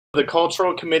the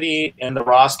Cultural Committee and the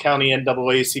Ross County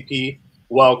NAACP,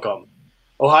 welcome.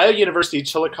 Ohio University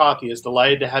Chillicothe is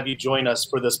delighted to have you join us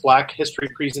for this Black History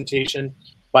presentation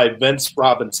by Vince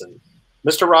Robinson.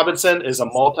 Mr. Robinson is a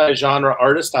multi-genre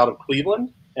artist out of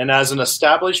Cleveland, and as an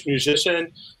established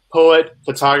musician, poet,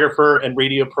 photographer, and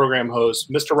radio program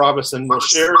host, Mr. Robinson will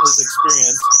share his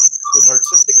experience with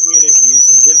artistic communities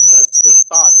and give us his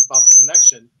thoughts about the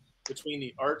connection between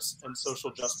the arts and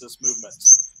social justice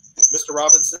movements. Mr.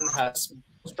 Robinson has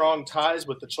strong ties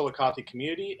with the Chillicothe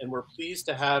community, and we're pleased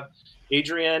to have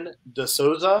Adrienne De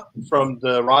Souza from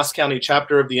the Ross County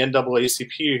chapter of the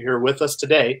NAACP here with us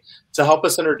today to help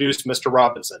us introduce Mr.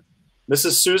 Robinson.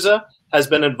 Mrs. Souza has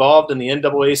been involved in the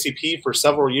NAACP for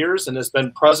several years and has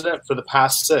been president for the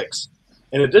past 6.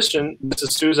 In addition,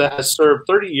 Mrs. Souza has served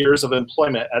 30 years of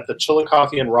employment at the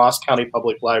Chillicothe and Ross County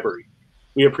Public Library.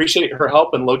 We appreciate her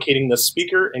help in locating this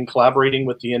speaker and collaborating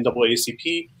with the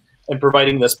NAACP and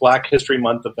providing this Black History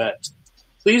Month event.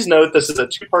 Please note this is a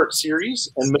 2-part series,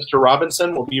 and Mr.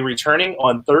 Robinson will be returning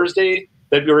on Thursday,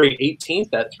 February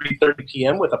 18th at 3:30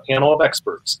 p.m. with a panel of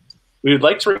experts. We would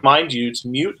like to remind you to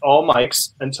mute all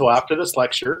mics until after this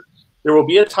lecture. There will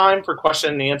be a time for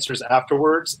question and answers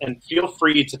afterwards, and feel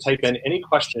free to type in any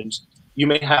questions you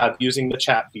may have using the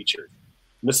chat feature.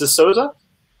 Mrs. Souza?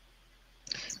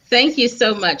 Thank you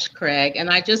so much, Craig. And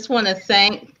I just want to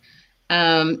thank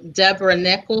Deborah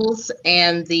Nichols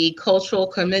and the Cultural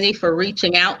Committee for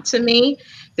reaching out to me.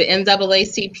 The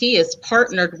NAACP is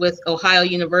partnered with Ohio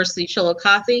University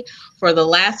Chillicothe for the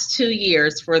last 2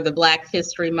 years for the Black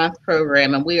History Month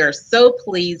program. And we are so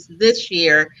pleased this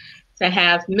year to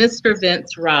have Mr.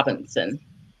 Vince Robinson.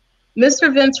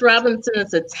 Mr. Vince Robinson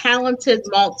is a talented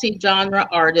multi-genre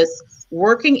artist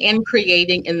working and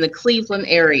creating in the Cleveland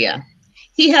area.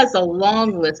 He has a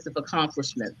long list of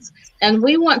accomplishments, and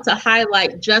we want to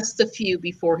highlight just a few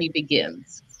before he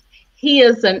begins. He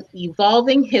is an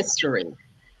evolving history,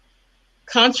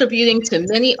 contributing to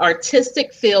many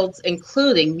artistic fields,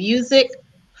 including music,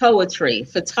 poetry,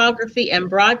 photography, and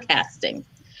broadcasting.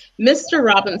 Mr.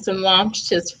 Robinson launched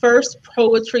his first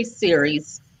poetry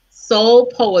series, Soul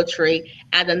Poetry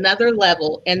at Another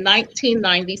Level, in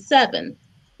 1997,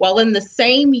 while in the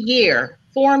same year,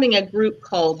 forming a group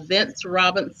called Vince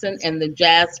Robinson and the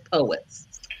Jazz Poets.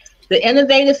 The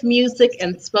innovative music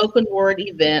and spoken word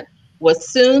event was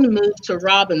soon moved to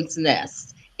Robin's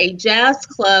Nest, a jazz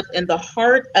club in the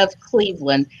heart of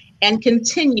Cleveland, and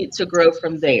continued to grow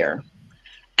from there.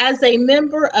 As a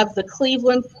member of the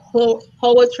Cleveland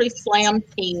Poetry Slam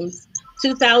teams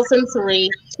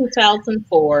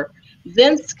 2003-2004,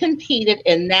 Vince competed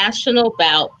in national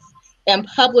bouts and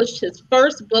published his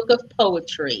first book of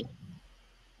poetry,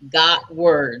 Got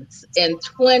Words, in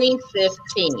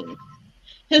 2015.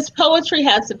 His poetry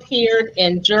has appeared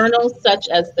in journals such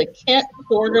as the Kent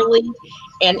Quarterly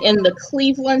and in the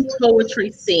Cleveland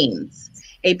Poetry Scenes,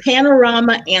 a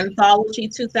panorama anthology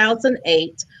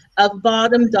 2008 of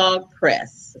Bottom Dog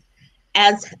Press.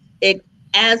 As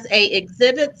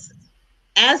exhibits,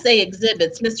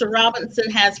 Mr.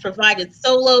 Robinson has provided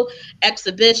solo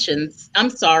exhibitions.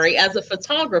 As a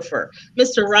photographer,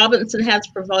 Mr. Robinson has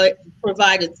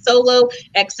provided solo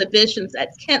exhibitions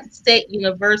at Kent State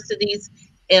University's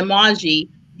Imaji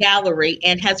Gallery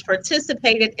and has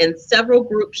participated in several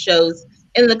group shows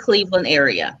in the Cleveland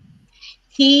area.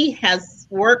 He has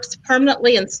works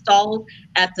permanently installed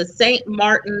at the St.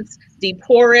 Martin's de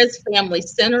Porres Family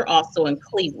Center, also in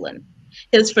Cleveland.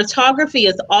 His photography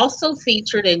is also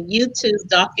featured in YouTube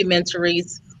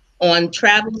documentaries on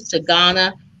travels to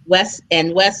Ghana, West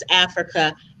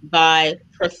Africa by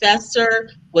Professor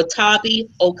Watabi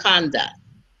Okanda.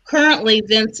 Currently,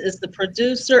 Vince is the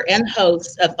producer and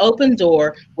host of Open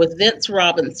Door with Vince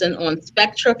Robinson on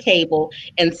Spectra Cable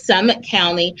in Summit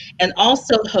County, and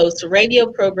also hosts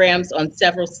radio programs on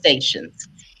several stations.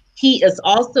 He is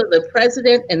also the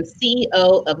president and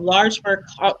CEO of Largeburg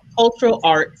Cultural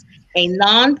Arts, a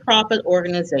nonprofit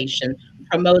organization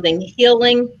promoting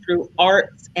healing through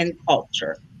arts and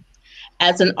culture.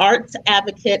 As an arts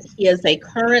advocate, he is a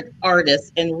current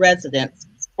artist in residence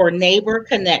for Neighbor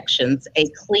Connections, a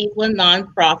Cleveland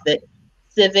nonprofit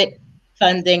civic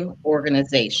funding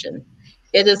organization.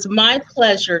 It is my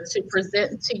pleasure to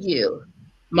present to you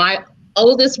my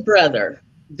oldest brother,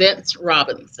 Vince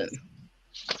Robinson.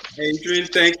 Adrienne,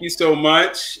 thank you so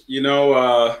much. You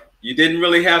know, you didn't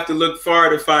really have to look far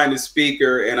to find a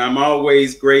speaker, and I'm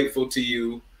always grateful to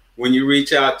you when you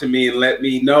reach out to me and let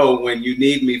me know when you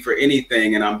need me for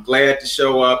anything. And I'm glad to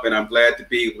show up, and I'm glad to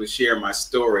be able to share my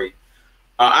story.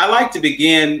 I like to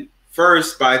begin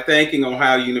first by thanking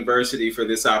Ohio University for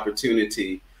this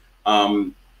opportunity.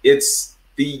 It's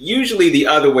usually the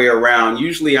other way around.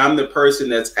 Usually I'm the person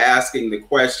that's asking the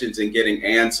questions and getting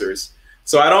answers.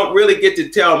 So I don't really get to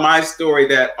tell my story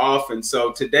that often.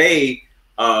 So today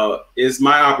is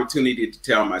my opportunity to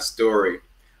tell my story.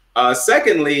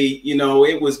 Secondly, you know,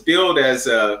 it was billed as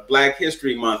a Black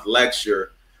History Month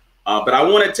lecture, but I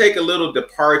want to take a little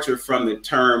departure from the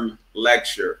term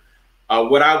lecture.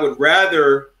 What I would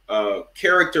rather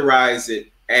characterize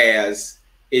it as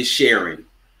is sharing.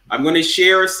 I'm going to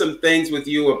share some things with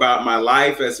you about my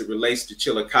life as it relates to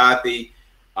Chillicothe,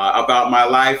 about my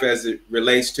life as it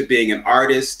relates to being an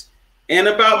artist, and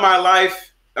about my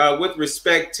life with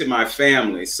respect to my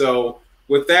family. So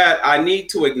with that, I need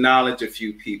to acknowledge a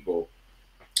few people.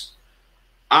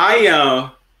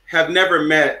 I have never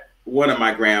met one of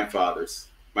my grandfathers.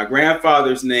 My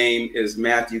grandfather's name is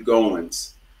Matthew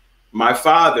Goins. My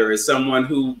father is someone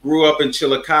who grew up in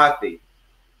Chillicothe.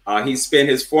 He spent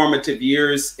his formative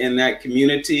years in that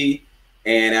community,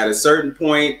 and at a certain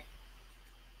point,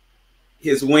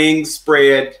 his wings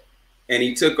spread and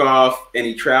he took off and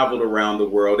he traveled around the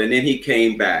world, and then he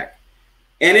came back.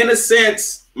 And in a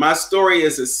sense, my story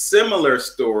is a similar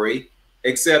story,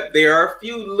 except there are a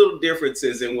few little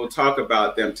differences, and we'll talk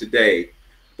about them today.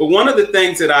 But one of the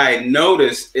things that I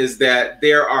noticed is that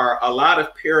there are a lot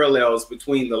of parallels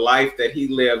between the life that he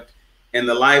lived and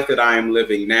the life that I am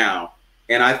living now.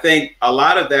 And I think a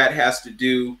lot of that has to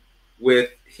do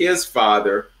with his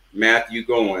father, Matthew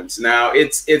Goins. Now,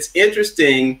 it's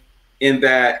interesting in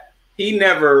that he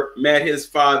never met his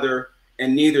father,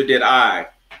 and neither did I.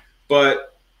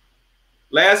 But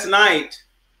last night,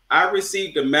 I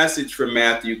received a message from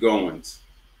Matthew Goins.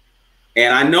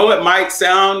 And I know it might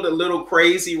sound a little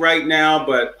crazy right now,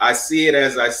 but I see it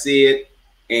as I see it.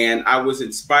 And I was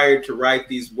inspired to write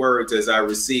these words as I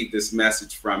received this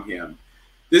message from him.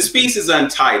 This piece is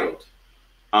untitled,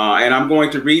 and I'm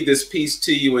going to read this piece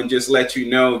to you and just let you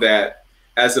know that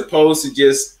as opposed to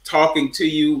just talking to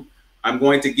you, I'm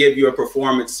going to give you a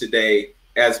performance today,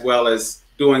 as well as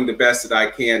doing the best that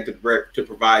I can to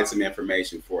provide some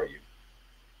information for you.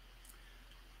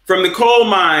 From the coal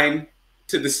mine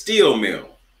to the steel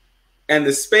mill and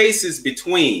the spaces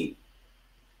between,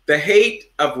 the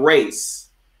hate of race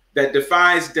that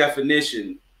defies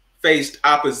definition faced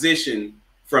opposition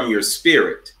from your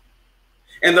spirit.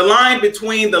 And the line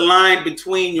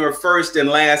between your first and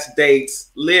last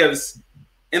dates lives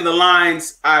in the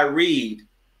lines I read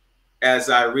as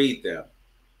I read them.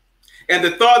 And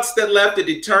the thoughts that left a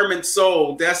determined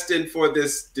soul destined for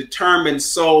this determined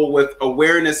soul with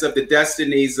awareness of the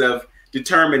destinies of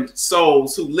determined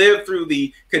souls who live through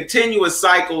the continuous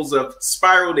cycles of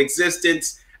spiraled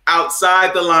existence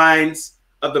outside the lines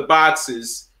of the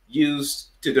boxes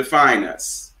used to define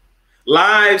us.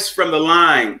 Lives from the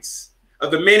lines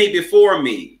of the many before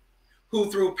me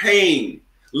who through pain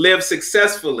live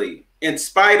successfully in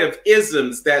spite of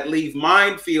isms that leave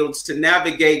minefields to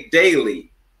navigate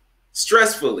daily,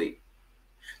 stressfully.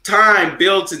 Time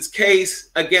builds its case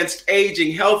against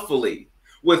aging healthfully,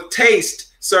 with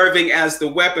taste serving as the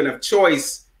weapon of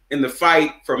choice in the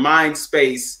fight for mind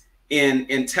space in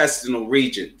intestinal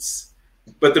regions.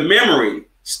 But the memory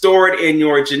stored in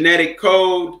your genetic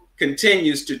code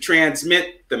continues to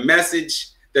transmit the message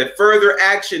that further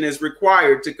action is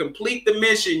required to complete the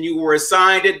mission you were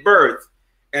assigned at birth,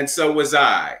 and so was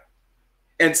I.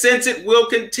 And since it will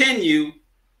continue,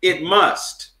 it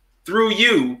must, through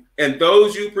you and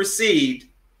those you precede,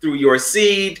 through your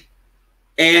seed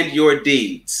and your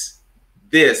deeds.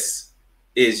 This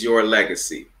is your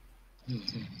legacy.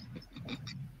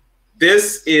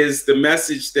 This is the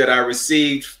message that I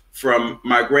received from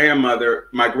my grandfather,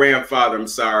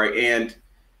 and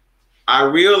I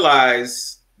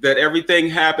realize that everything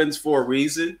happens for a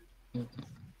reason.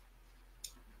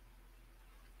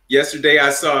 Yesterday,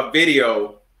 I saw a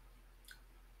video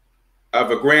of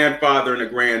a grandfather and a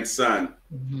grandson,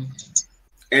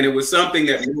 and it was something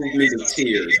that moved me to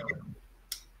tears.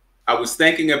 I was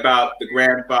thinking about the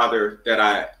grandfather that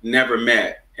I never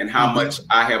met and how much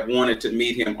I have wanted to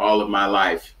meet him all of my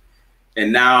life.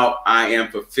 And now I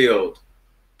am fulfilled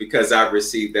because I've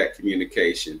received that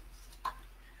communication.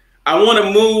 I want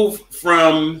to move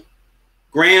from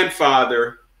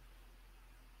grandfather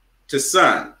to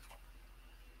son.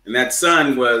 And that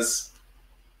son was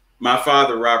my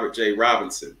father, Robert J.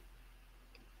 Robinson.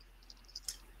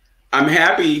 I'm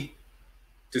happy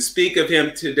to speak of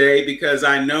him today because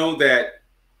I know that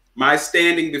my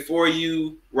standing before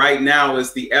you right now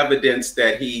is the evidence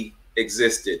that he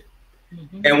existed.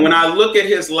 And when I look at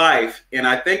his life and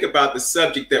I think about the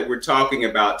subject that we're talking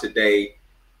about today,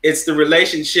 it's the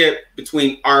relationship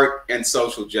between art and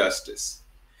social justice.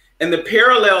 And the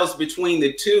parallels between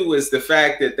the two is the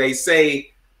fact that they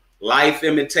say life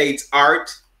imitates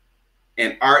art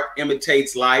and art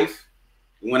imitates life.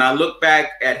 When I look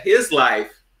back at his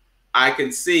life, I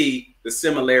can see the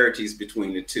similarities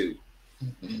between the two.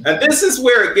 Mm-hmm. And this is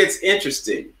where it gets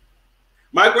interesting.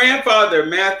 My grandfather,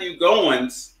 Matthew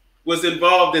Goins, was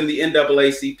involved in the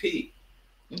NAACP.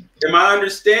 And my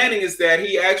understanding is that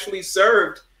he actually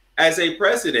served as a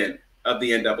president of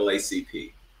the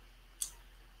NAACP.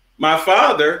 My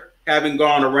father, having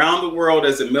gone around the world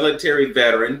as a military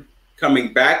veteran,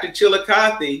 coming back to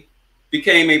Chillicothe,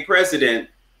 became a president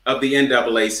of the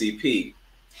NAACP.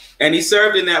 And he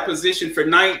served in that position for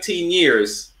 19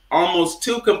 years, almost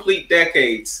 2 complete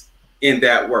decades in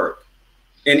that work.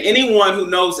 And anyone who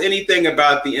knows anything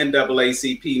about the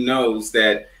NAACP knows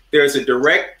that there's a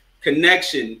direct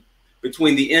connection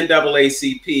between the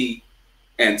NAACP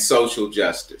and social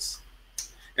justice.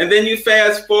 And then you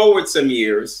fast forward some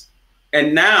years,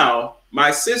 and now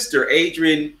my sister,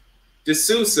 Adrienne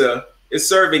D'Souza, is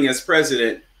serving as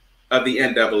president of the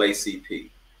NAACP.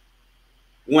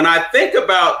 When I think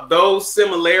about those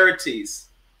similarities,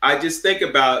 I just think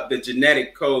about the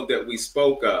genetic code that we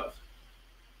spoke of.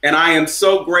 And I am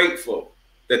so grateful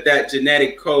that that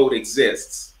genetic code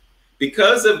exists.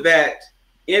 Because of that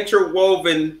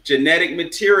interwoven genetic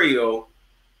material,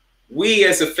 we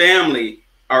as a family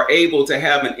are able to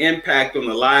have an impact on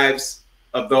the lives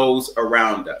of those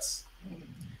around us.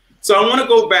 So I want to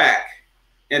go back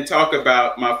and talk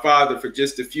about my father for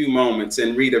just a few moments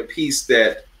and read a piece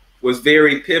that was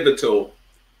very pivotal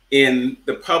in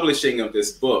the publishing of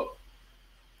this book.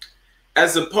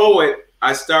 As a poet,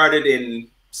 I started in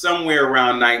somewhere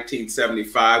around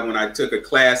 1975 when I took a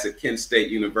class at Kent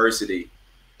State University.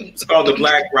 It's called the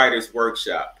Black Writers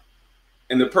Workshop.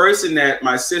 And the person that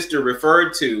my sister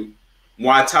referred to,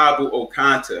 Mwatabu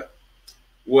Okanta,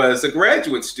 was a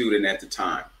graduate student at the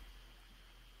time.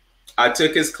 I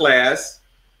took his class,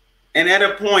 and at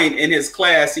a point in his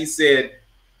class, he said,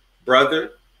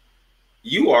 "Brother,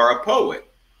 you are a poet."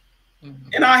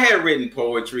 Mm-hmm. And I had written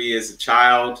poetry as a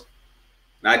child,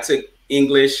 and I took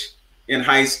English in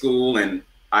high school, and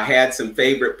I had some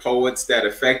favorite poets that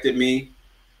affected me,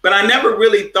 but I never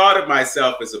really thought of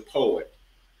myself as a poet.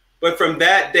 But from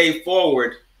that day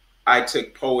forward, I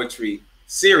took poetry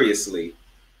seriously,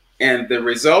 and the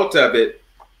result of it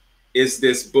is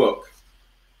this book.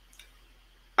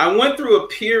 I went through a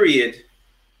period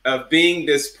of being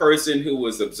this person who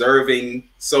was observing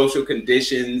social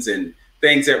conditions and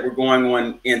things that were going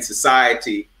on in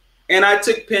society. And I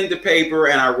took pen to paper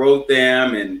and I wrote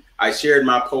them and I shared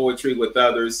my poetry with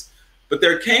others. But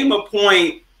there came a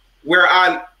point where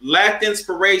I lacked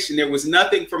inspiration. There was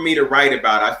nothing for me to write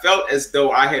about. I felt as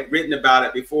though I had written about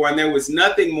it before and there was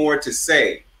nothing more to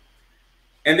say.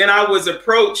 And then I was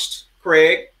approached,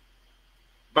 Craig,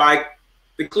 by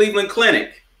the Cleveland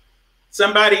Clinic.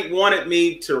 Somebody wanted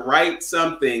me to write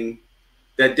something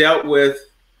that dealt with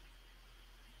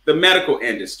the medical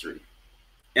industry.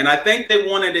 And I think they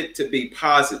wanted it to be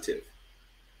positive.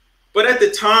 But at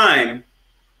the time,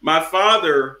 my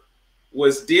father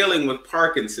was dealing with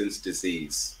Parkinson's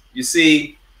disease. You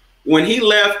see, when he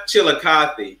left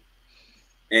Chillicothe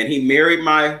and he married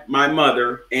my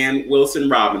mother, Ann Wilson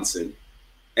Robinson,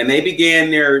 and they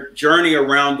began their journey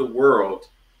around the world,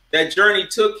 that journey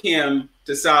took him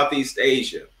to Southeast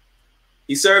Asia.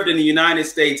 He served in the United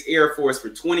States Air Force for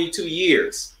 22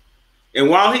 years. And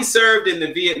while he served in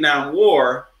the Vietnam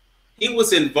War, he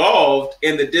was involved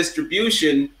in the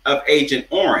distribution of Agent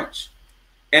Orange.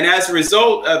 And as a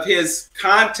result of his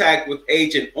contact with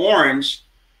Agent Orange,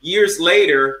 years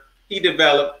later, he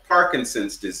developed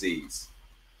Parkinson's disease.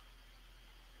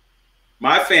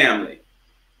 My family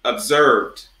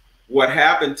observed what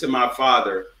happened to my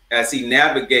father as he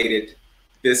navigated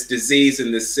this disease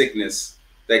and this sickness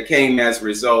that came as a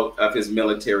result of his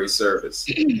military service.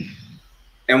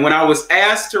 And when I was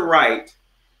asked to write,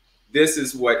 this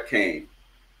is what came.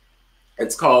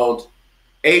 It's called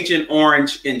Agent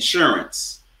Orange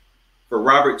Insurance for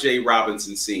Robert J.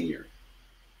 Robinson Sr.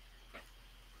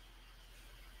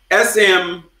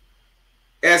 SMSGT,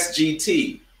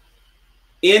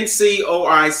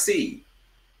 NCOIC,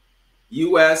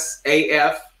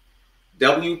 USAF,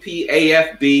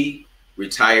 WPAFB,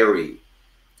 retiree.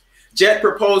 Jet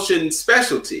Propulsion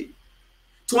Specialty,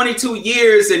 22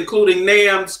 years, including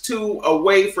NAMS, 2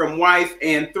 away from wife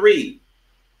and 3.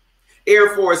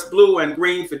 Air Force blue and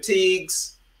green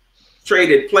fatigues,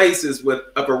 traded places with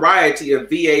a variety of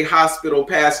VA hospital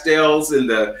pastels in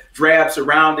the drab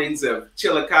surroundings of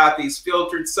Chillicothe's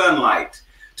filtered sunlight,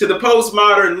 to the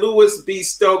postmodern Louis B.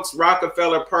 Stokes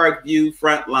Rockefeller Park View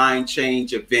frontline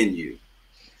change of venue.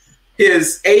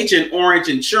 His Agent Orange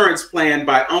insurance plan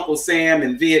by Uncle Sam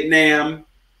in Vietnam,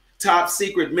 top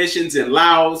secret missions in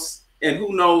Laos, and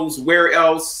who knows where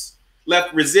else,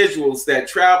 left residuals that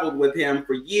traveled with him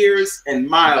for years and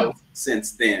miles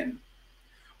since then.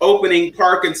 Opening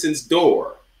Parkinson's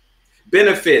door,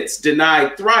 benefits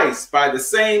denied thrice by the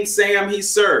same Sam he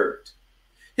served.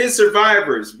 His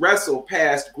survivors wrestle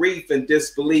past grief and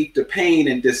disbelief to pain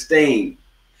and disdain.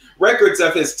 Records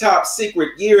of his top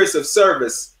secret years of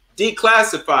service,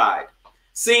 declassified,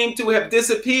 seem to have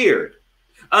disappeared,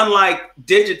 unlike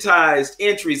digitized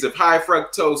entries of high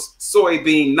fructose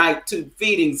soybean night tube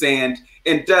feedings and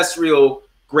industrial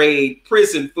grade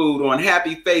prison food on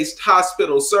happy-faced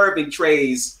hospital serving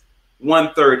trays,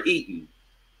 1/3 eaten.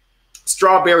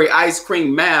 Strawberry ice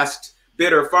cream masked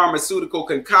bitter pharmaceutical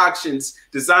concoctions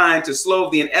designed to slow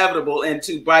the inevitable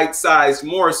into bite-sized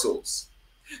morsels.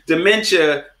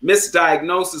 Dementia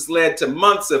misdiagnosis led to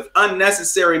months of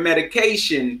unnecessary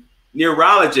medication.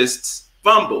 Neurologists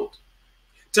fumbled.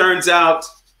 Turns out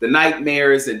the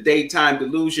nightmares and daytime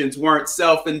delusions weren't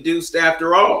self-induced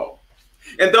after all.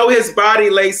 And though his body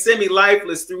lay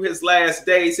semi-lifeless through his last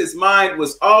days, his mind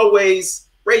was always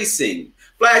racing,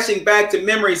 flashing back to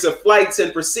memories of flights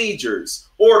and procedures,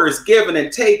 orders given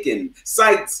and taken,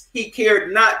 sights he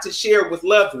cared not to share with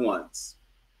loved ones.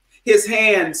 His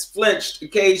hands flinched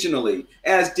occasionally,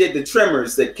 as did the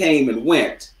tremors that came and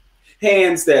went.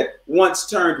 Hands that once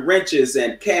turned wrenches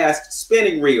and cast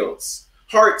spinning reels.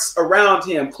 Hearts around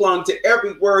him clung to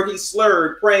every word he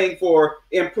slurred, praying for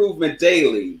improvement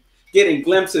daily, getting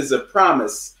glimpses of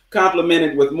promise,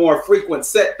 complemented with more frequent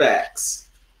setbacks.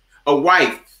 A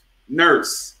wife,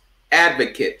 nurse,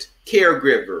 advocate,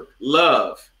 caregiver,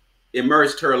 love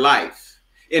immersed her life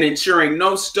in ensuring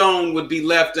no stone would be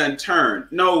left unturned,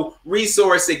 no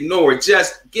resource ignored,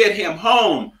 just get him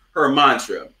home, her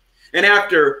mantra. And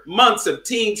after months of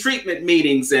team treatment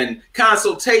meetings and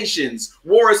consultations,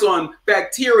 wars on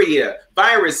bacteria,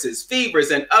 viruses,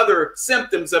 fevers, and other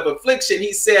symptoms of affliction,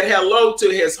 he said hello to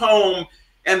his home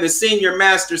and the senior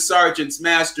master sergeant's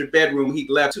master bedroom he'd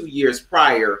left 2 years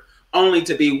prior, only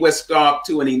to be whisked off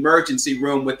to an emergency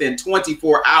room within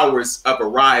 24 hours of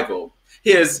arrival.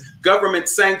 His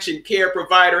government-sanctioned care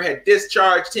provider had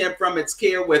discharged him from its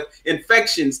care with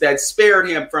infections that spared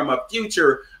him from a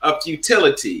future of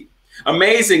futility.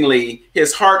 Amazingly,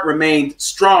 his heart remained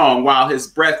strong while his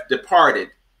breath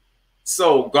departed.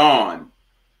 Soul gone,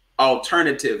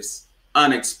 alternatives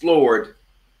unexplored,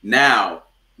 now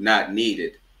not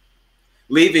needed.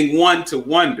 Leaving one to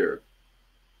wonder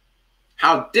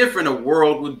how different a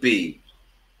world would be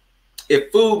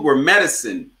if food were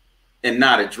medicine and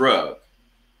not a drug.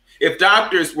 If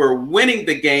doctors were winning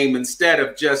the game instead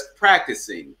of just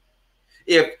practicing.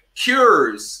 If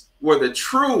cures were the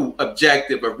true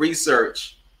objective of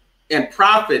research and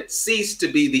profit ceased to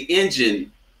be the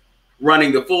engine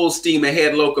running the full steam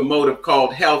ahead locomotive called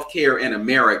healthcare in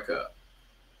America.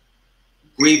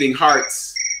 Grieving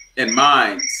hearts and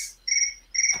minds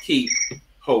keep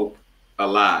hope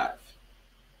alive.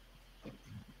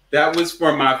 That was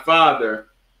for my father.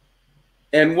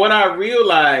 And what I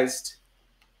realized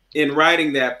in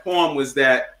writing that poem was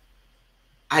that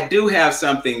I do have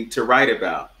something to write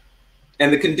about.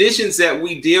 And the conditions that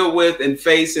we deal with and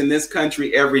face in this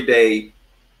country every day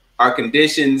are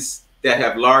conditions that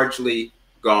have largely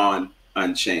gone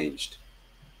unchanged.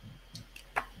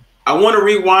 I want to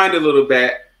rewind a little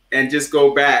bit and just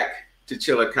go back to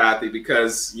Chillicothe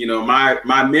because, you know,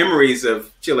 my memories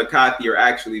of Chillicothe are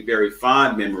actually very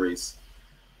fond memories.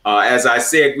 As I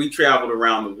said, we traveled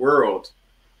around the world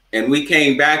and we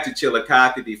came back to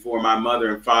Chillicothe before my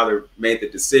mother and father made the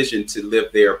decision to live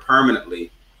there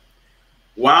permanently.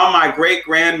 While my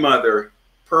great-grandmother,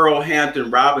 Pearl Hampton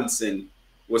Robinson,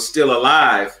 was still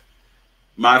alive,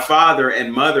 my father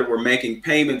and mother were making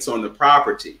payments on the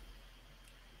property.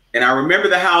 And I remember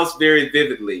the house very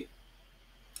vividly.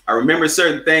 I remember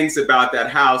certain things about that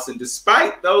house. And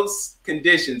despite those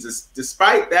conditions,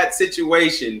 despite that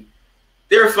situation,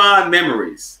 there are fond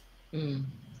memories. Mm.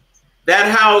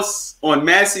 That house on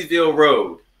Masseyville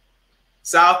Road,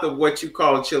 south of what you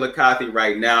call Chillicothe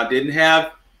right now, didn't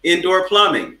have indoor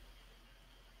plumbing.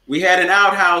 We had an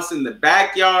outhouse in the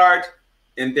backyard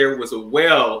and there was a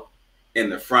well in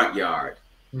the front yard.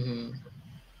 Mm-hmm.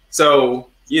 So,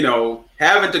 you know,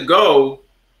 having to go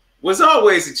was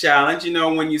always a challenge. You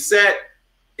know, when you sat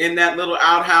in that little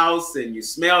outhouse and you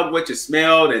smelled what you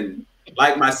smelled, and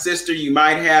like my sister, you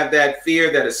might have that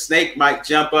fear that a snake might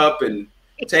jump up and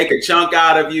take a chunk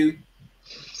out of you.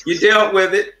 You dealt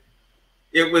with it.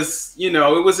 It was, you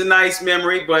know, it was a nice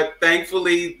memory, but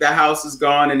thankfully the house is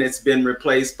gone and it's been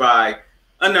replaced by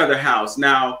another house.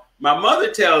 Now, my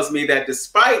mother tells me that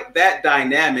despite that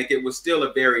dynamic, it was still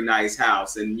a very nice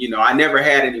house. And, you know, I never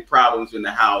had any problems in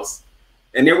the house.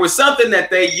 And there was something that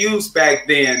they used back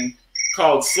then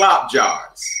called slop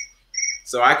jars.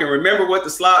 So I can remember what the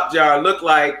slop jar looked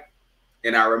like,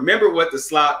 and I remember what the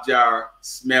slop jar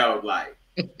smelled like.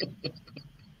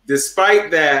 Despite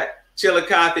that,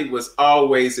 Chillicothe was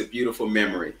always a beautiful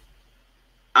memory.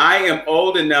 I am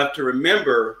old enough to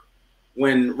remember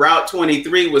when Route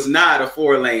 23 was not a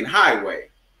 4-lane highway.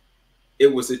 It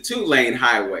was a 2-lane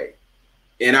highway.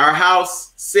 And our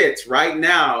house sits right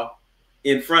now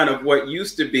in front of what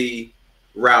used to be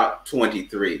Route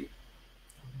 23.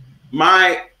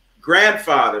 My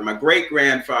grandfather, my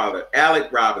great-grandfather,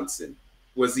 Alec Robinson,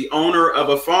 was the owner of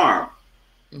a farm.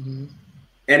 Mm-hmm.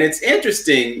 And it's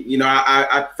interesting, you know,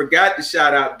 I forgot to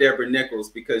shout out Deborah Nichols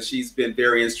because she's been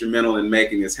very instrumental in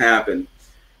making this happen.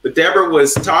 But Deborah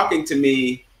was talking to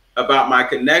me about my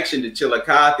connection to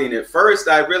Chillicothe. And at first,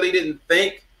 I really didn't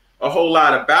think a whole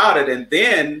lot about it. And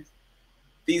then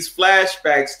these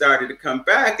flashbacks started to come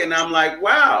back. And I'm like,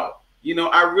 wow, you know,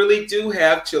 I really do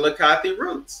have Chillicothe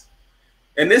roots.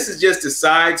 And this is just a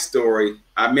side story.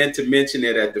 I meant to mention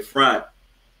it at the front.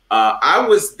 I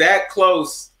was that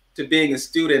close to being a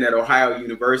student at Ohio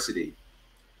University.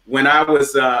 When I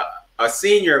was a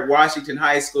senior at Washington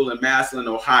High School in Massillon,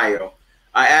 Ohio,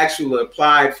 I actually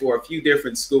applied for a few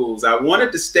different schools. I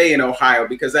wanted to stay in Ohio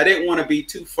because I didn't want to be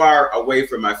too far away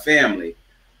from my family.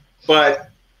 But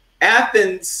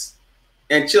Athens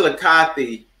and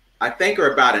Chillicothe, I think,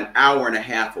 are about an hour and a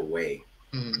half away.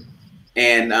 Mm-hmm.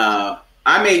 And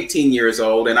I'm 18 years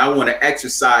old and I want to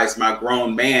exercise my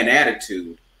grown man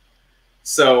attitude.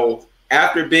 So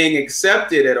after being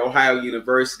accepted at Ohio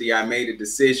University, I made a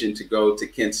decision to go to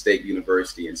Kent State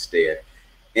University instead.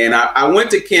 And I went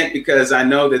to Kent because I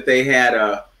know that they had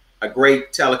a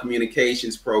great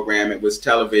telecommunications program. It was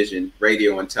television,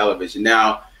 radio and television.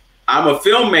 Now, I'm a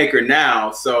filmmaker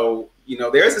now, so, you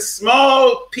know, there's a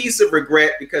small piece of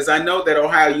regret because I know that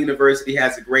Ohio University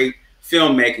has a great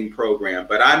filmmaking program,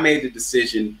 but I made the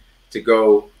decision to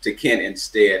go to Kent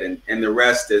instead. And the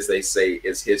rest, as they say,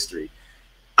 is history.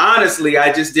 Honestly,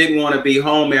 I just didn't want to be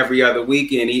home every other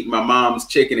weekend eating my mom's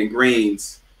chicken and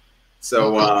greens.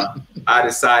 So I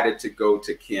decided to go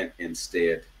to Kent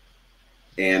instead.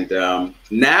 And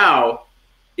now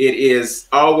it is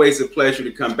always a pleasure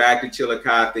to come back to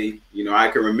Chillicothe. You know, I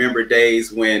can remember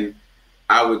days when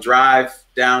I would drive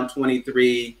down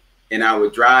 23 and I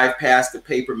would drive past the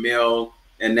paper mill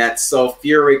and that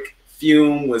sulfuric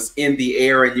fume was in the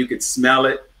air and you could smell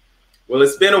it. Well,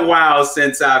 it's been a while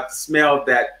since I've smelled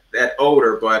that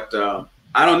odor, but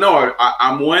I don't know.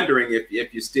 I'm wondering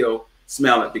if you still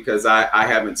smell it because I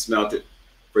haven't smelled it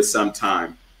for some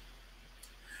time.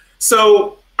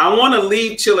 So I want to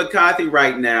leave Chillicothe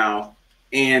right now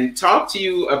and talk to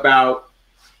you about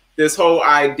this whole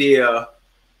idea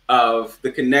of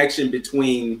the connection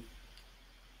between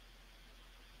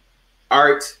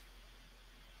art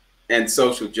and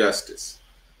social justice.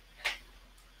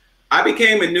 I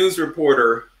became a news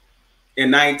reporter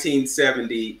in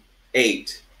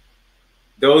 1978.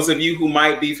 Those of you who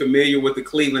might be familiar with the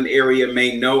Cleveland area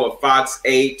may know of Fox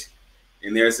 8,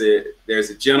 and there's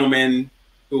a gentleman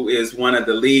who is one of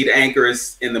the lead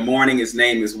anchors in the morning. His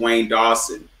name is Wayne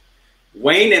Dawson.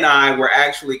 Wayne and I were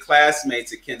actually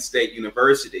classmates at Kent State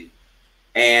University,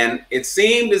 and it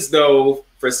seemed as though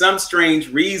for some strange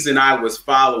reason I was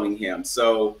following him.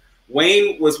 So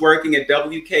Wayne was working at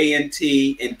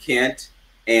WKNT in Kent,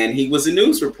 and he was a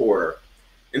news reporter.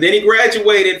 And then he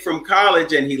graduated from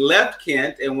college and he left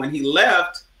Kent. And when he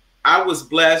left, I was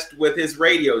blessed with his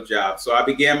radio job. So I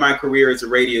began my career as a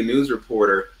radio news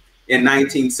reporter in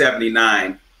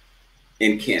 1979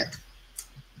 in Kent.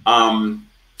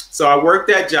 So I worked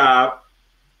that job,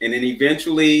 and then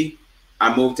eventually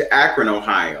I moved to Akron,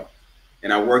 Ohio.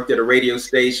 And I worked at a radio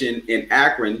station in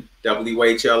Akron,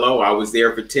 WHLO. I was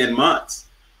there for 10 months.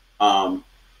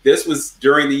 This was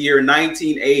during the year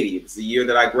 1980. It was the year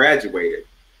that I graduated.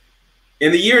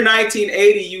 In the year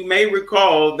 1980, you may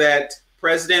recall that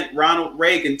President Ronald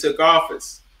Reagan took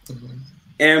office. Mm-hmm.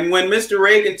 And when Mr.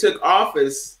 Reagan took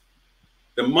office,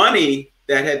 the money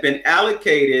that had been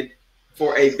allocated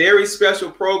for a very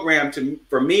special program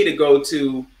for me to go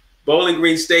to Bowling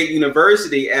Green State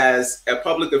University as a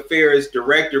public affairs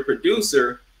director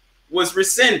producer was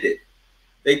rescinded.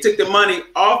 They took the money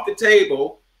off the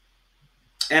table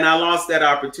and I lost that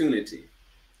opportunity.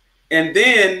 And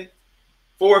then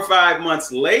 4 or 5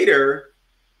 months later,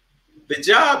 the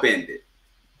job ended.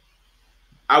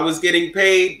 I was getting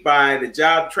paid by the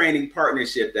Job Training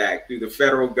Partnership Act through the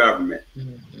federal government.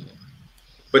 Mm-hmm.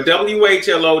 But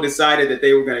WHLO decided that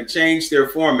they were going to change their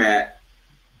format,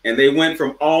 and they went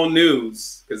from all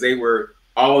news, because they were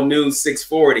all news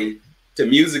 640, to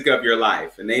music of your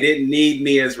life. And they didn't need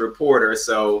me as reporter,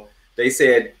 so they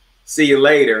said, see you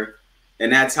later.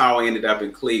 And that's how I ended up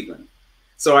in Cleveland.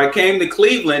 So I came to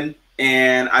Cleveland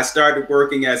and I started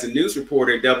working as a news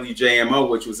reporter at WJMO,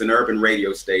 which was an urban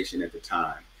radio station at the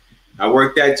time. I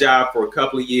worked that job for a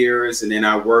couple of years, and then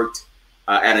I worked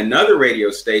at another radio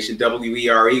station,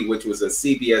 WERE, which was a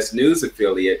CBS News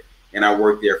affiliate, and I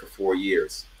worked there for 4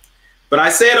 years. But I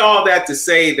said all that to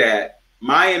say that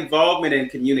my involvement in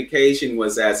communication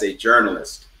was as a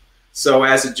journalist. So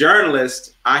as a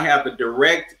journalist, I have a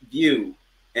direct view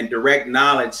and direct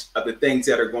knowledge of the things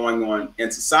that are going on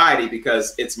in society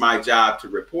because it's my job to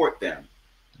report them.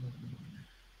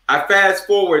 I fast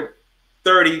forward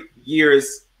 30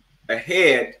 years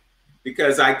ahead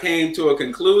because I came to a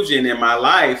conclusion in my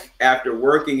life after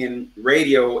working in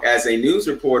radio as a news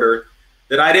reporter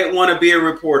that I didn't want to be a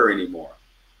reporter anymore.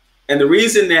 And the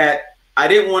reason that I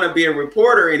didn't want to be a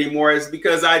reporter anymore is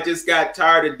because I just got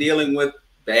tired of dealing with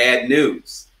bad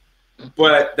news.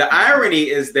 But the irony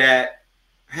is that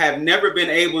I have never been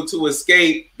able to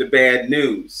escape the bad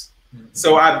news.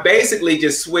 So I basically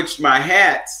just switched my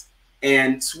hats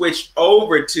and switched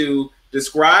over to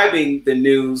describing the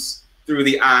news through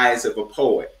the eyes of a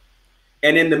poet.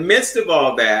 And in the midst of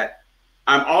all that,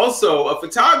 I'm also a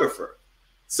photographer.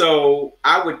 So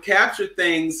I would capture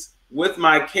things with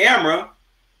my camera,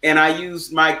 and I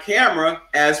used my camera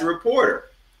as a reporter.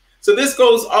 So this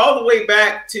goes all the way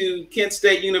back to Kent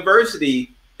State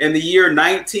University in the year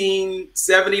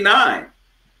 1979.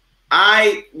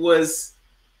 I was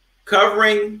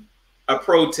covering a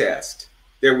protest.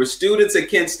 There were students at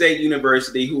Kent State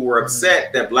University who were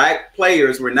upset that Black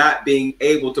players were not being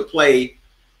able to play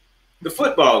the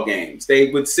football games.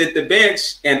 They would sit the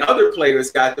bench and other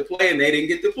players got to play and they didn't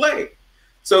get to play.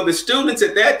 So the students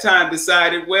at that time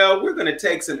decided, well, we're going to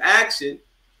take some action.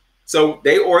 So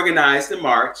they organized a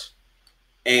march.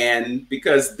 And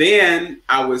because then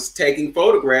I was taking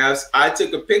photographs, I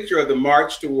took a picture of the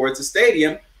march towards the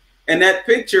stadium. And that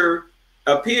picture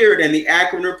appeared in the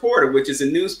Akron Reporter, which is a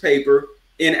newspaper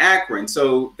in Akron.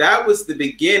 So that was the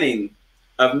beginning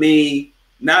of me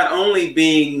not only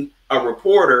being a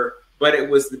reporter, but it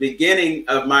was the beginning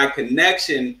of my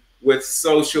connection with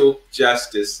social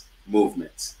justice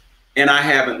movements. And I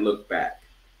haven't looked back.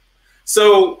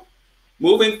 So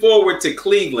moving forward to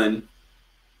Cleveland,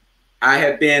 I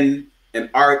have been an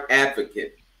art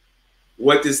advocate.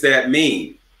 What does that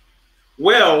mean?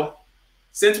 Well,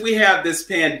 since we have this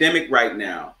pandemic right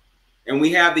now, and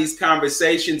we have these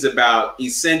conversations about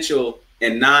essential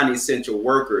and non-essential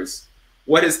workers,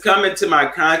 what has come into my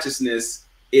consciousness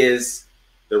is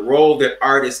the role that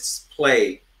artists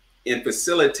play in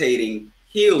facilitating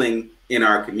healing in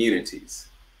our communities.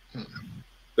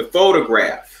 The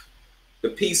photograph, the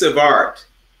piece of art,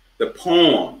 the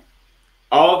poem,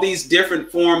 all these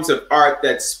different forms of art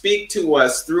that speak to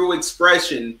us through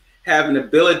expression have an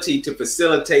ability to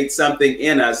facilitate something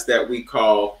in us that we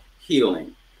call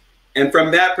healing. And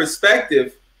from that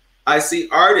perspective, I see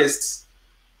artists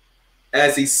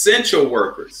as essential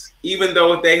workers, even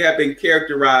though they have been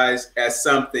characterized as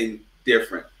something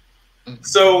different.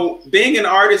 So being an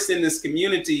artist in this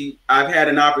community, I've had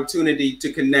an opportunity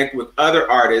to connect with other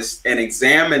artists and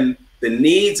examine the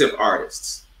needs of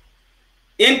artists.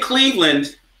 In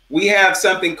Cleveland, we have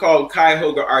something called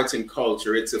Cuyahoga Arts and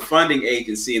Culture. It's a funding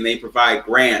agency, and they provide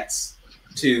grants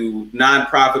to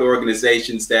nonprofit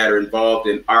organizations that are involved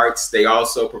in arts. They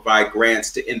also provide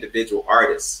grants to individual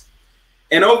artists.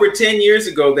 And over 10 years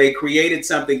ago, they created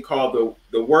something called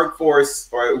the Workforce,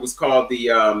 or it was called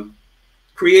the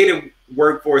Creative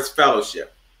Workforce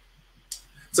Fellowship.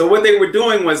 So what they were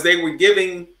doing was they were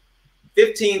giving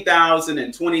 $15,000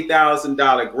 and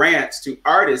 $20,000 grants to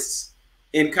artists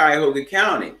in Cuyahoga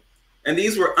County. And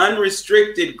these were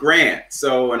unrestricted grants.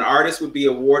 So an artist would be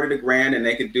awarded a grant and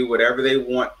they could do whatever they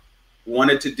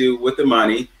wanted to do with the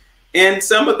money. And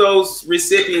some of those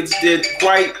recipients did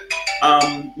quite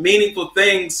meaningful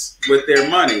things with their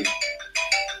money.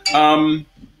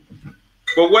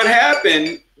 But what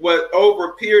happened over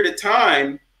a period of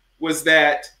time was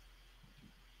that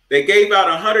they gave out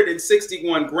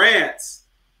 161 grants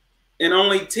and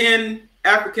only 10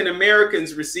 African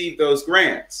Americans received those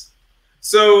grants.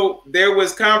 So there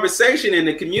was conversation in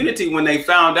the community when they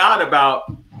found out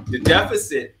about the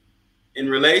deficit in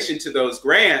relation to those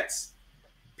grants.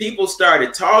 People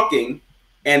started talking,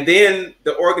 and then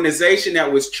the organization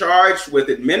that was charged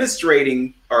with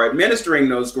administering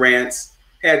those grants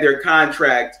had their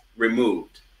contract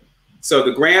removed. So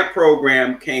the grant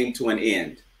program came to an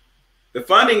end. The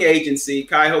funding agency,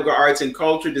 Cuyahoga Arts and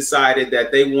Culture, decided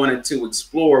that they wanted to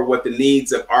explore what the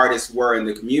needs of artists were in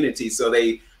the community. So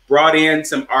they brought in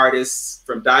some artists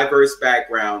from diverse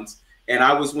backgrounds, and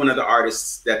I was one of the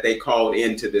artists that they called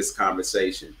into this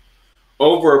conversation.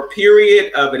 Over a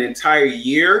period of an entire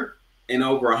year and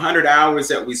over 100 hours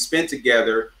that we spent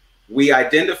together, we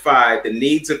identified the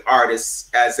needs of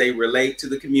artists as they relate to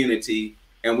the community,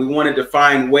 and we wanted to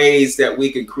find ways that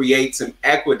we could create some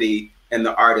equity in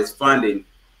the artist funding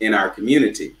in our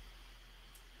community.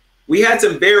 We had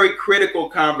some very critical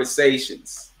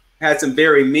conversations, had some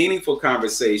very meaningful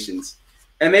conversations,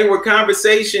 and they were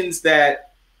conversations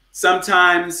that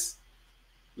sometimes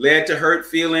led to hurt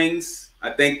feelings. I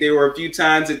think there were a few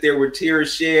times that there were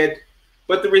tears shed,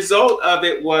 but the result of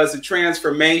it was a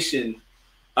transformation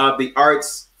of the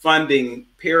arts funding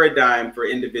paradigm for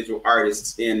individual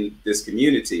artists in this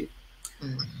community.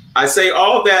 I say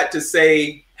all that to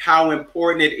say how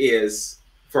important it is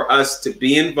for us to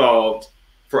be involved,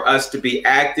 for us to be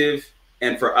active,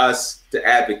 and for us to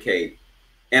advocate.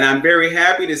 And I'm very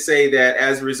happy to say that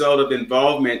as a result of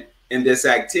involvement in this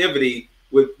activity,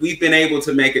 we've been able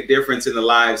to make a difference in the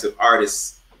lives of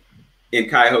artists in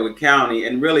Cuyahoga County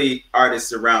and really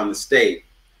artists around the state.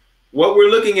 What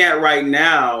we're looking at right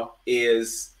now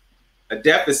is a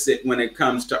deficit when it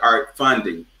comes to art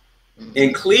funding.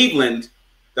 In Cleveland,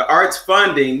 the arts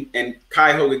funding, and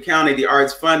Cuyahoga County, the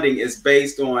arts funding is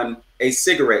based on a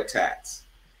cigarette tax.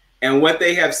 And what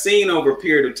they have seen over a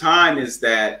period of time is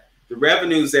that the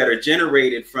revenues that are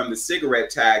generated from the cigarette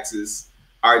taxes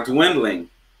are dwindling.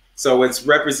 So it's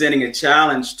representing a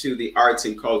challenge to the arts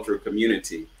and culture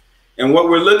community. And what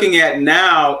we're looking at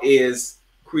now is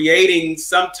creating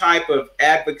some type of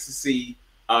advocacy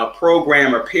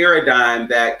program or paradigm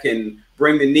that can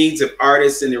bring the needs of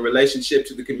artists and their relationship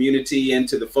to the community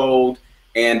into the fold,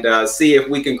 and see if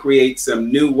we can create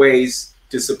some new ways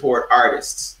to support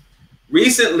artists.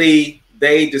 Recently,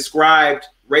 they described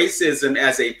racism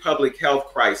as a public health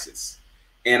crisis.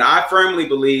 And I firmly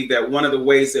believe that one of the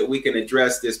ways that we can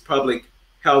address this public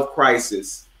health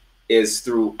crisis is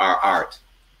through our art.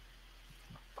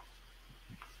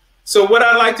 So what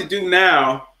I'd like to do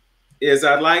now is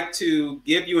I'd like to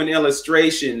give you an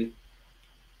illustration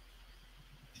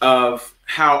of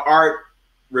how art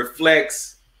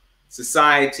reflects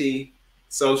society,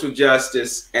 social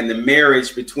justice, and the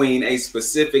marriage between a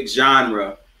specific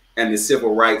genre and the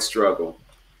civil rights struggle.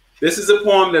 This is a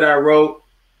poem that I wrote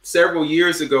several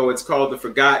years ago. It's called The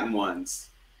Forgotten Ones.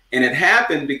 And it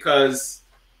happened because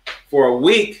for a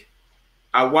week,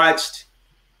 I watched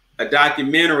a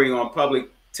documentary on public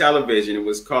television. It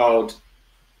was called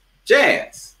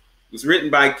Jazz. It was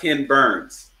written by Ken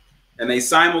Burns. And they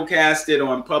simulcast it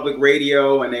on public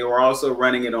radio, and they were also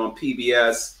running it on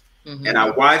PBS. And I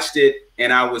watched it,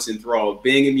 and I was enthralled.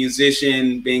 Being a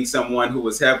musician, being someone who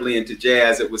was heavily into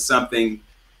jazz, it was something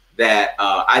that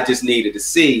I just needed to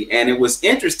see. And it was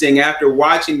interesting after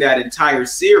watching that entire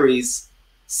series,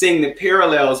 seeing the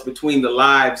parallels between the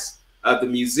lives of the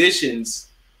musicians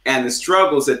and the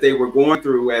struggles that they were going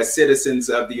through as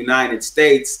citizens of the United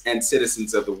States and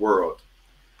citizens of the world.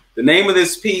 The name of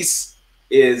this piece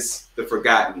is The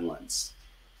Forgotten Ones.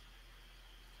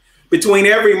 Between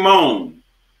every moan,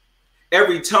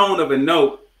 every tone of a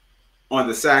note on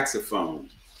the saxophone,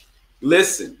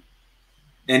 listen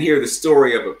and hear the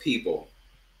story of a people.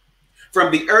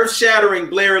 From the earth-shattering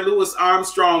Blair Louis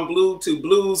Armstrong blue to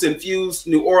blues-infused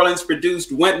New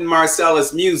Orleans-produced Wynton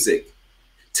Marsalis music,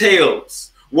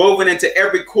 tales woven into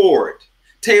every chord,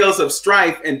 tales of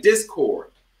strife and discord,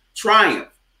 triumph,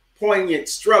 poignant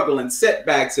struggle and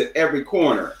setbacks at every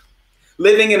corner.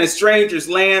 Living in a stranger's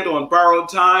land on borrowed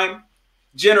time,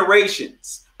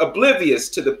 generations oblivious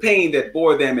to the pain that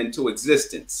bore them into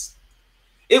existence.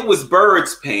 It was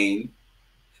birds' pain,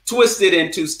 twisted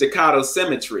into staccato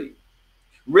symmetry,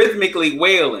 rhythmically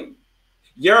wailing,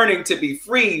 yearning to be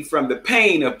free from the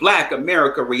pain of Black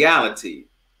America reality.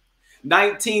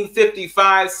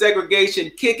 1955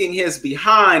 segregation kicking his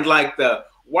behind like the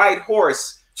white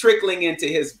horse trickling into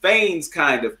his veins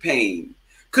kind of pain.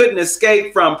 Couldn't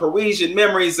escape from Parisian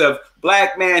memories of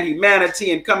Black man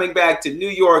humanity and coming back to New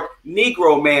York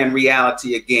Negro man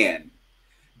reality again.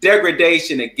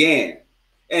 Degradation again.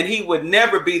 And he would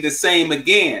never be the same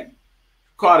again.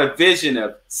 Caught a vision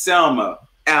of Selma,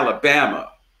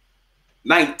 Alabama,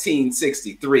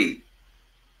 1963.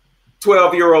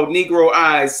 12-year-old Negro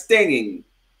eyes stinging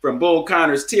from Bull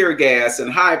Connor's tear gas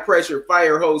and high-pressure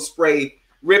fire hose spray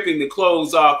ripping the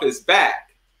clothes off his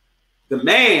back. The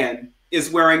man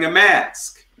is wearing a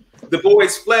mask. The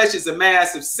boy's flesh is a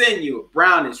mass of sinew,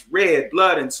 brownish red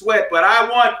blood and sweat, but I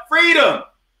want freedom.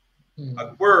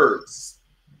 Words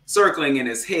circling in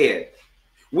his head.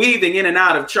 Weaving in and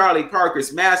out of Charlie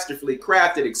Parker's masterfully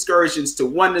crafted excursions to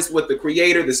oneness with the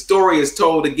creator, the story is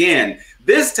told again.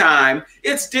 This time,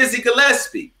 it's Dizzy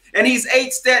Gillespie, and he's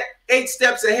eight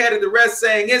steps ahead of the rest,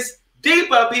 saying, "It's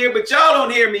deep up here, but y'all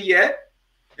don't hear me yet."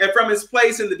 And from his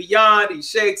place in the beyond, he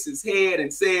shakes his head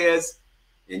and says,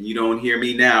 "And you don't hear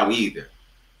me now either."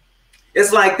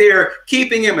 It's like they're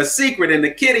keeping him a secret, and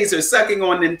the kiddies are sucking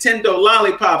on Nintendo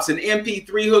lollipops and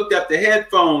MP3 hooked up to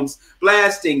headphones,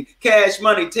 blasting Cash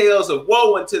Money tales of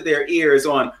woe into their ears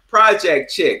on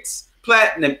Project Chicks,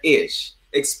 Platinum-ish,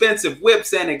 expensive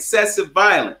whips, and excessive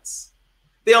violence.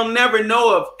 They'll never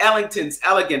know of Ellington's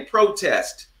Elegant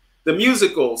Protest, the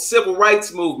musical civil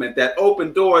rights movement that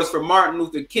opened doors for Martin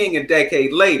Luther King a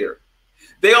decade later.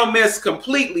 They'll miss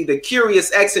completely the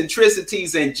curious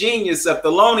eccentricities and genius of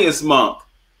Thelonious Monk,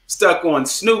 stuck on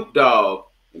Snoop Dogg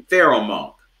and Pharoah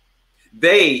Monk.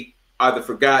 They are the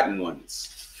forgotten ones,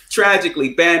 tragically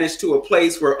banished to a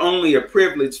place where only a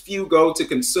privileged few go to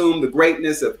consume the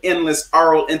greatness of endless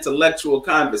oral intellectual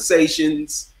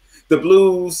conversations, the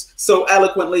blues so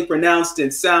eloquently pronounced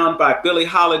in sound by Billie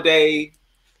Holiday,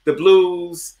 the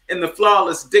blues in the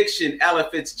flawless diction Ella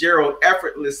Fitzgerald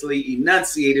effortlessly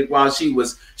enunciated while she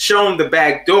was shown the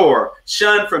back door,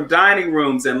 shunned from dining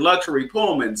rooms and luxury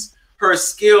Pullmans. Her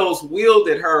skills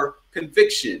wielded her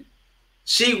conviction.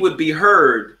 She would be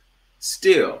heard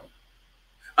still.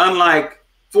 Unlike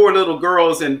four little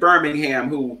girls in Birmingham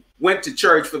who went to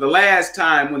church for the last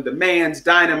time when the man's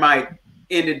dynamite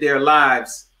ended their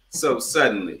lives so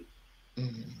suddenly.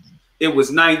 It was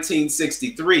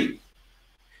 1963.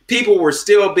 People were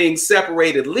still being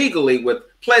separated legally with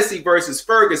Plessy versus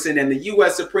Ferguson and the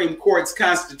U.S. Supreme Court's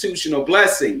constitutional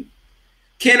blessing.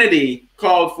 Kennedy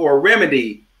called for a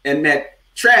remedy and met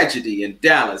tragedy in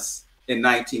Dallas in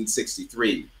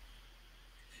 1963.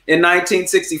 In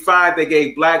 1965, they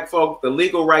gave Black folk the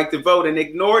legal right to vote and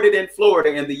ignored it in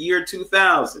Florida in the year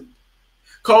 2000.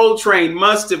 Coltrane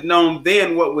must have known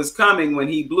then what was coming when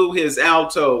he blew his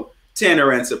alto,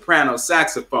 tenor, and soprano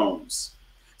saxophones,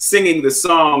 singing the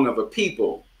song of a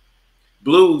people,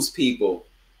 blues people,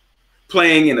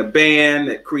 playing in a band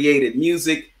that created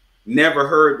music never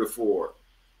heard before,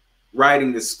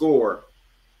 writing the score,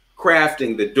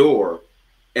 crafting the door,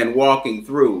 and walking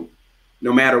through,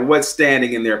 no matter what's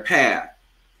standing in their path,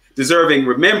 deserving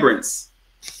remembrance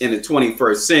in the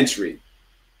 21st century.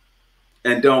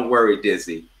 And don't worry,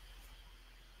 Dizzy,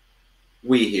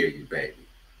 we hear you, baby.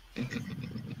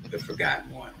 The forgotten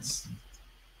ones.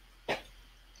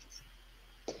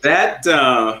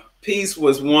 That piece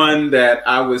was one that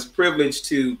I was privileged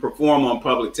to perform on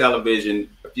public television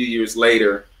a few years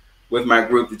later with my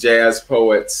group, the Jazz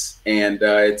Poets, and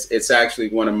it's actually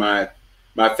one of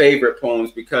my favorite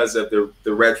poems because of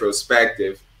the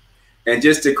retrospective. And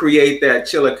just to create that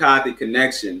Chillicothe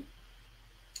connection,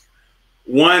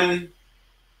 one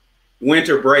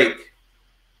winter break,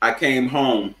 I came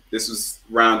home. This was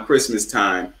around Christmas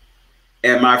time.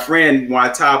 And my friend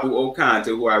Mwatabu Okanta,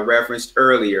 who I referenced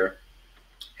earlier,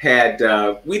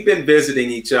 we'd been visiting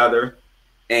each other,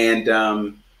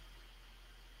 and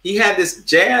he had this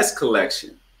jazz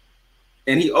collection.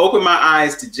 And he opened my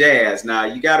eyes to jazz. Now,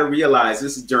 you got to realize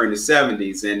this is during the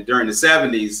 70s. And during the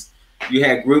 70s, you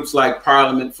had groups like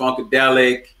Parliament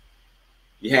Funkadelic,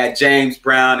 you had James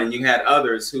Brown, and you had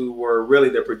others who were really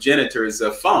the progenitors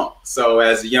of funk. So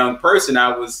as a young person,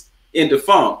 I was into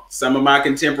funk. Some of my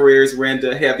contemporaries were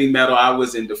into heavy metal. I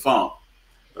was into funk.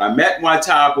 But I met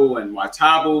Mwatabu, and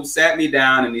Mwatabu sat me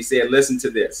down and he said, "Listen to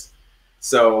this."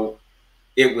 So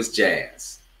it was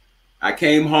jazz. I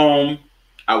came home.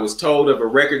 I was told of a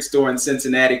record store in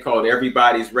Cincinnati called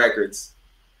Everybody's Records.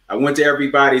 I went to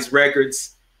Everybody's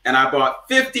Records and I bought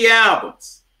 50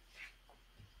 albums.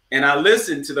 And I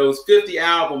listened to those 50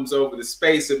 albums over the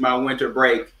space of my winter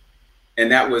break. And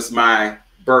that was my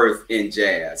birth in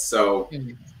jazz. So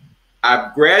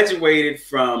I've graduated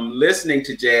from listening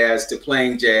to jazz to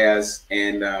playing jazz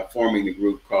and forming the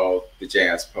group called the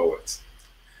Jazz Poets.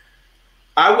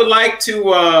 I would like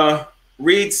to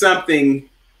read something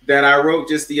that I wrote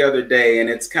just the other day, and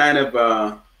it's kind of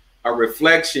a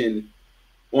reflection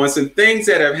on some things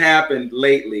that have happened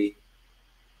lately.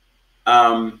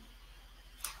 I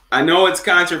know it's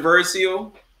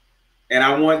controversial, and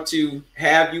I want to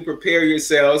have you prepare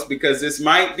yourselves because this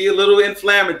might be a little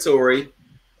inflammatory,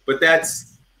 but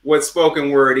that's what spoken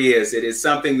word is. It is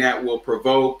something that will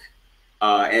provoke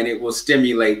and it will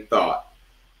stimulate thought.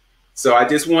 So I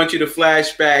just want you to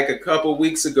flash back a couple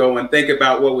weeks ago and think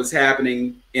about what was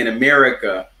happening in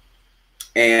America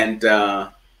and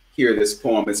hear this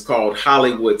poem. It's called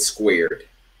Hollywood Squared.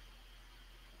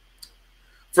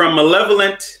 From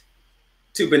malevolent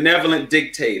to benevolent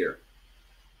dictator,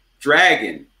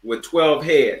 dragon with 12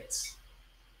 heads.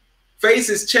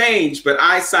 Faces change, but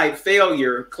eyesight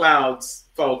failure clouds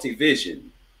faulty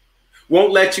vision.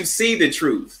 Won't let you see the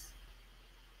truth,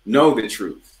 know the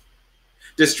truth.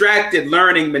 Distracted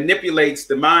learning manipulates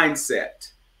the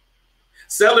mindset.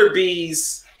 Seller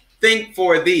bees think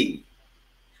for thee.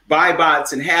 Buy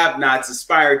bots and have nots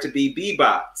aspire to be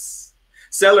B-bots.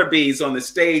 Seller bees on the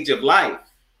stage of life.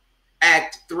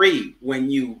 Act 3 when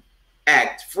you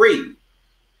act free.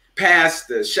 Past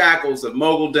the shackles of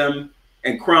moguldom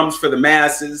and crumbs for the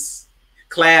masses.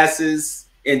 Classes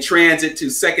in transit to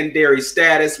secondary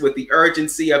status with the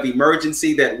urgency of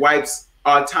emergency that wipes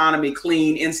autonomy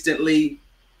clean instantly.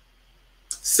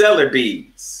 Seller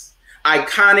bees.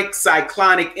 Iconic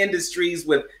cyclonic industries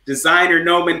with designer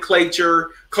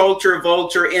nomenclature, culture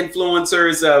vulture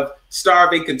influencers of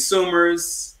starving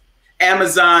consumers.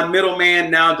 Amazon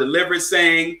middleman now delivers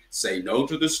saying, say no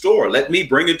to the store. Let me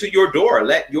bring it to your door.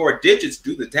 Let your digits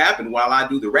do the tapping while I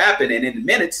do the rapping. And in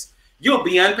minutes, you'll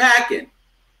be unpacking.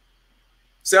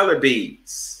 Seller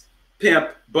bees,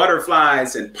 pimp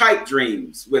butterflies and pipe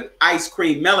dreams with ice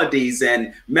cream melodies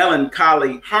and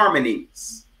melancholy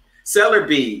harmonies. Seller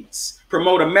bees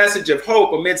promote a message of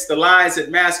hope amidst the lies that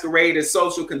masquerade as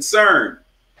social concern.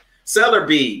 Seller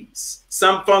bees,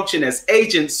 some function as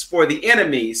agents for the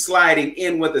enemy, sliding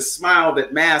in with a smile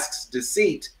that masks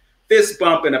deceit, fist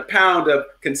bump and a pound of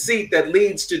conceit that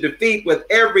leads to defeat with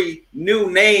every new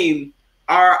name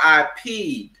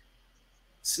RIP'd,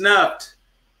 snuffed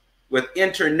with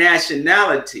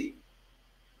internationality.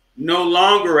 No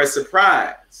longer a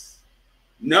surprise.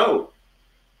 No.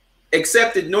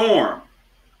 Accepted norm.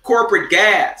 Corporate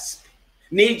gasp.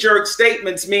 Knee-jerk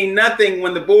statements mean nothing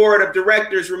when the board of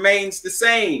directors remains the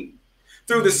same.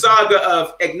 Through the saga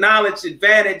of acknowledged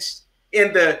advantage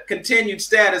in the continued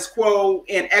status quo,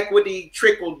 inequity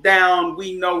trickled down,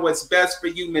 we know what's best for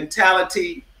you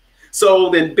mentality,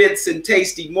 sold in bits and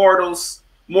tasty morsels,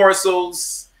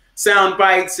 sound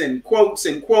bites and quotes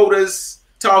and quotas,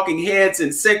 talking heads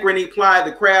and synchrony ply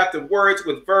the craft of words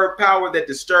with verb power that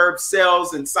disturbs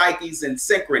cells and psyches in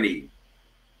synchrony.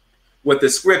 With the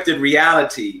scripted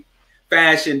reality,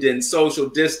 fashioned in social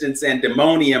distance and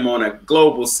demonium on a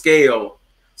global scale,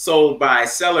 sold by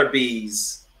seller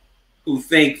bees who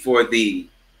think for thee,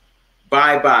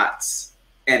 buy bots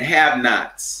and have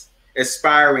nots,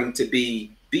 aspiring to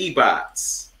be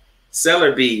B-bots,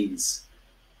 seller bees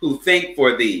who think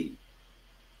for thee,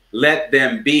 let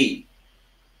them be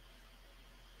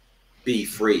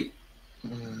free.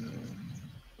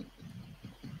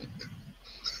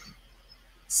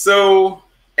 So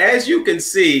as you can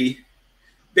see,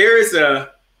 there's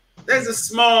a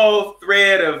small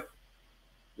thread of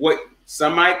what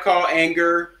some might call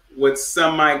anger, what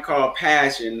some might call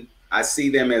passion. I see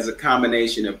them as a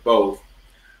combination of both.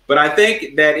 But I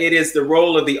think that it is the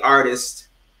role of the artist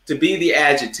to be the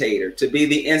agitator, to be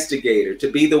the instigator,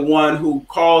 to be the one who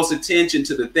calls attention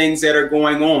to the things that are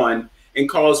going on and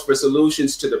calls for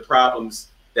solutions to the problems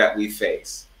that we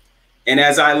face. And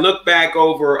as I look back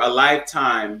over a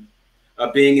lifetime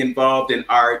of being involved in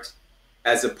art,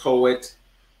 as a poet,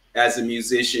 as a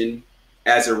musician,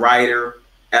 as a writer,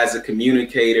 as a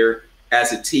communicator,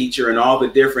 as a teacher, and all the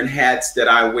different hats that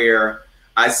I wear,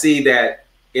 I see that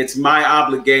it's my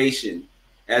obligation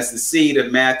as the seed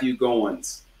of Matthew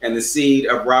Goins and the seed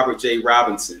of Robert J.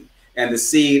 Robinson and the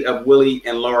seed of Willie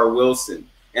and Laura Wilson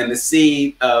and the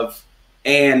seed of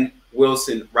Ann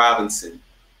Wilson Robinson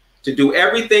to do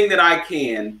everything that I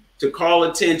can to call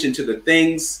attention to the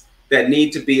things that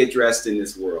need to be addressed in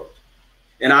this world.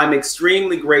 And I'm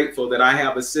extremely grateful that I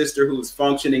have a sister who is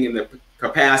functioning in the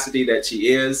capacity that she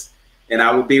is. And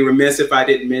I would be remiss if I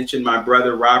didn't mention my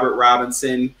brother, Robert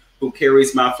Robinson, who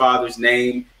carries my father's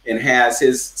name and has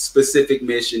his specific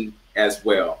mission as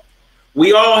well.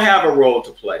 We all have a role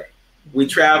to play. We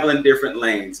travel in different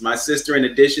lanes. My sister, in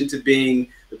addition to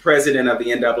being the president of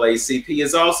the NAACP,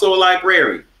 is also a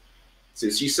librarian. So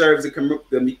she serves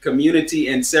the community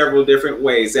in several different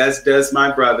ways, as does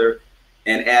my brother,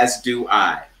 and as do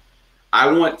I.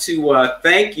 I want to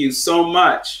thank you so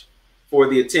much for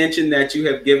the attention that you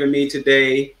have given me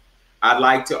today. I'd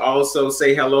like to also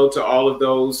say hello to all of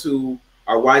those who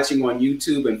are watching on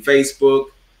YouTube and Facebook.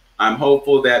 I'm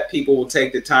hopeful that people will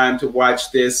take the time to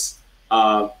watch this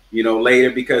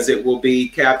later, because it will be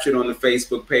captured on the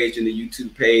Facebook page and the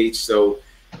YouTube page. So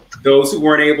those who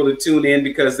weren't able to tune in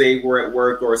because they were at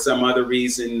work or some other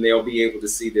reason, they'll be able to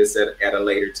see this at a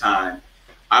later time.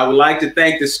 I would like to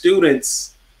thank the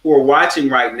students who are watching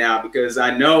right now, because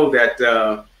I know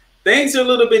that things are a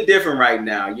little bit different right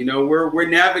now. You know, we're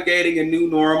navigating a new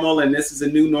normal, and this is a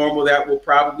new normal that will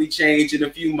probably change in a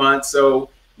few months. So,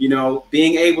 you know,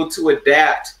 being able to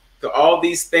adapt to all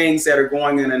these things that are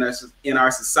going on in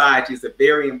our society is a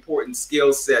very important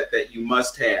skill set that you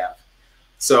must have.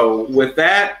 So with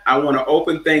that, I want to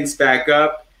open things back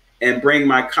up and bring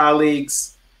my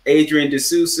colleagues, Adrian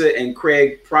D'Souza and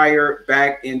Craig Pryor,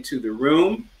 back into the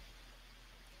room,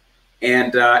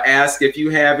 and ask if you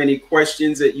have any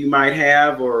questions that you might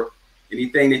have or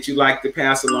anything that you'd like to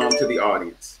pass along to the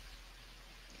audience.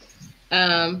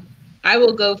 I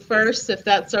will go first, if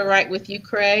that's all right with you,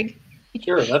 Craig.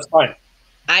 Sure, that's fine.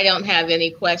 I don't have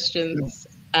any questions.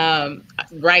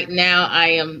 Right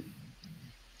now,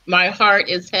 my heart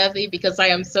is heavy because I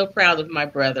am so proud of my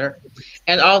brother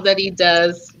and all that he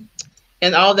does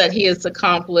and all that he has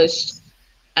accomplished.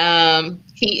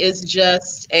 He is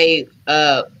just a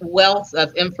wealth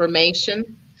of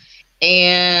information,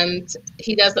 and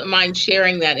he doesn't mind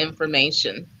sharing that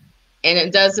information. And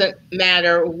it doesn't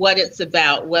matter what it's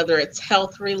about, whether it's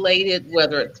health related,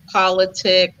 whether it's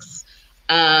politics.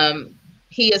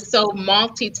 He is so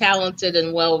multi-talented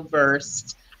and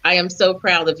well-versed. I am so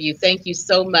proud of you. Thank you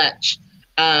so much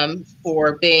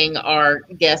for being our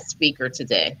guest speaker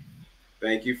today.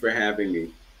 Thank you for having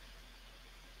me.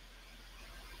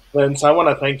 Vince, I want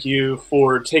to thank you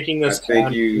for taking this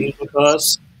time to meet with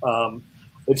us.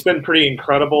 It's been pretty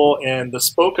incredible, and the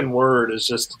spoken word is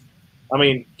just, I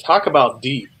mean, talk about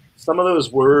deep. Some of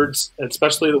those words,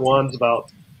 especially the ones about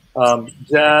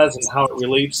jazz and how it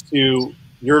relates to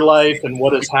your life and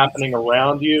what is happening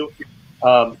around you,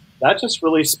 that just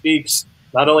really speaks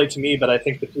not only to me, but I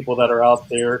think the people that are out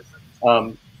there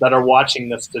that are watching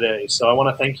this today. So I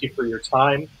want to thank you for your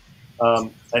time.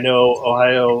 I know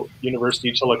Ohio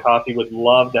University Chillicothe would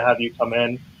love to have you come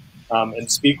in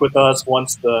and speak with us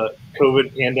once the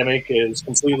COVID pandemic is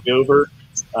completely over.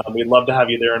 We'd love to have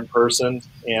you there in person.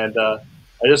 And I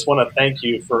just want to thank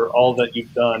you for all that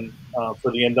you've done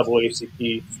for the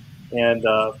NAACP and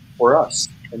for us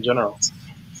in general.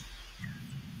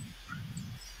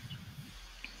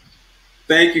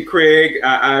 Thank you, Craig.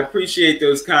 I appreciate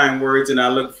those kind words, and I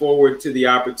look forward to the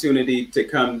opportunity to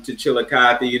come to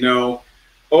Chillicothe. You know,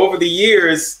 over the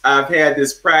years, I've had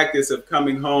this practice of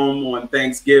coming home on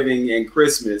Thanksgiving and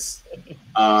Christmas.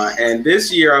 And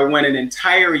this year, I went an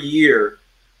entire year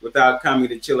without coming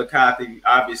to Chillicothe,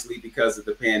 obviously because of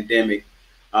the pandemic.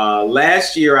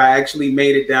 Last year, I actually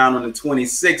made it down on the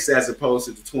 26th as opposed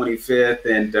to the 25th.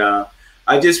 And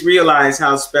I just realized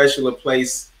how special a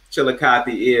place Chillicothe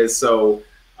is. So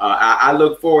I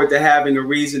look forward to having a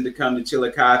reason to come to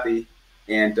Chillicothe.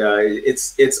 And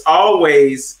it's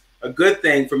always a good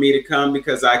thing for me to come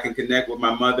because I can connect with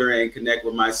my mother and connect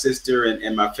with my sister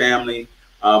and my family.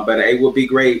 But it will be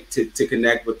great to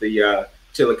connect with the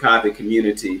Chillicothe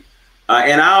community.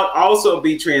 And I'll also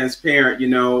be transparent. You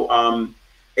know,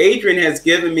 Adrian has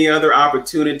given me other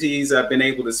opportunities. I've been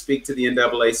able to speak to the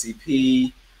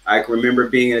NAACP. I can remember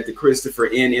being at the Christopher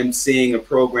Inn emceeing a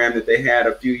program that they had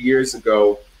a few years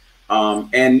ago.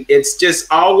 And it's just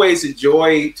always a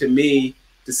joy to me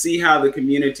to see how the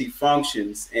community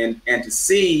functions and to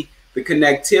see the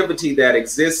connectivity that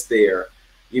exists there.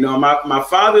 You know, my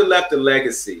father left a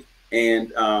legacy,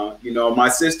 and, you know, my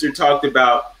sister talked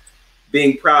about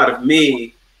being proud of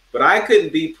me, but I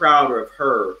couldn't be prouder of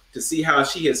her to see how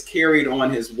she has carried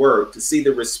on his work, to see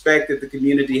the respect that the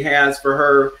community has for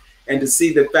her, and to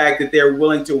see the fact that they're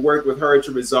willing to work with her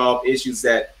to resolve issues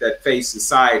that face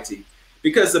society.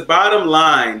 Because the bottom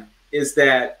line is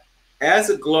that as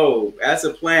a globe, as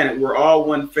a planet, we're all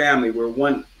one family. We're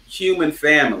one human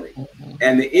family.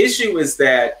 And the issue is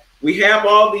that we have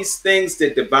all these things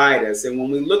that divide us. And when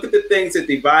we look at the things that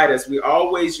divide us, we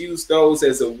always use those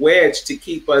as a wedge to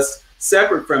keep us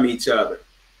separate from each other.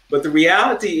 But the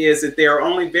reality is that there are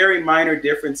only very minor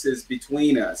differences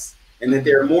between us, and that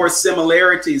there are more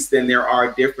similarities than there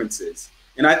are differences.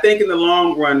 And I think in the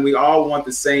long run, we all want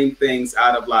the same things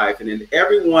out of life. And then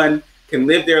everyone can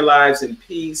live their lives in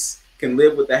peace, can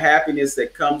live with the happiness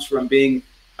that comes from being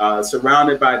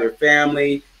surrounded by their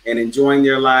family and enjoying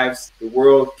their lives. The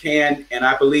world can, and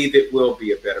I believe it will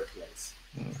be a better place.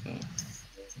 Mm-hmm.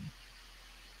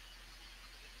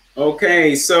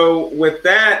 Okay, so with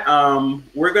that,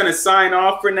 we're going to sign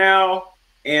off for now.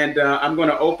 And I'm going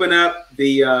to open up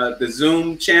the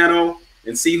Zoom channel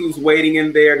and see who's waiting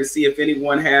in there to see if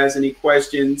anyone has any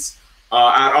questions.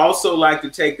 I'd also like to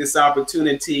take this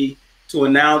opportunity to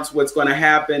announce what's going to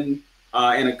happen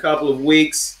in a couple of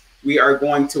weeks. We are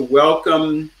going to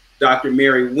welcome Dr.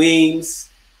 Mary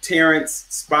Weems, Terrence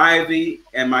Spivey,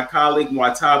 and my colleague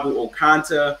Mwatabu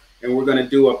Okanta and we're going to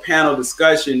do a panel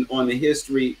discussion on the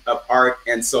history of art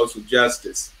and social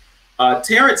justice.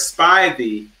 Terrence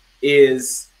Spivey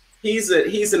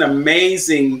he's an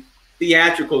amazing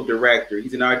theatrical director.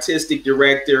 He's an artistic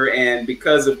director, and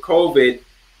because of COVID,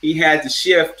 he had to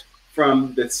shift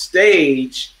from the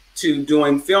stage to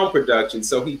doing film production.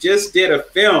 So he just did a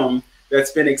film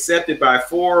that's been accepted by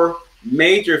 4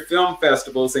 major film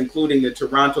festivals, including the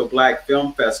Toronto Black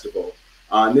Film Festival.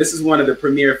 And this is one of the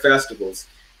premier festivals.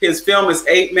 His film is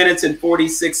 8 minutes and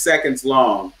 46 seconds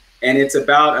long, and it's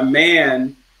about a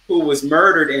man who was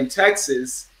murdered in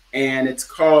Texas, and it's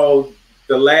called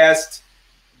The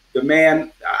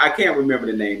Man, I can't remember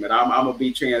the name, and I'm gonna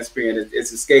be transparent.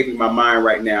 It's escaping my mind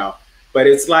right now, but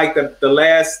it's like the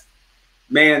last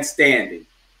man standing.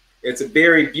 It's a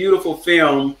very beautiful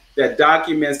film that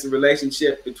documents the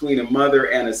relationship between a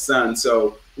mother and a son.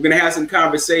 So we're gonna have some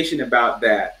conversation about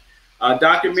that.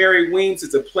 Dr. Mary Weems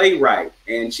is a playwright,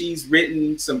 and she's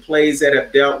written some plays that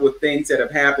have dealt with things that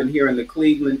have happened here in the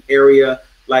Cleveland area,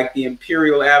 like the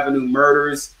Imperial Avenue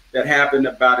murders that happened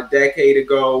about a decade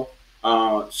ago.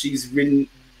 She's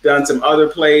done some other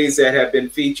plays that have been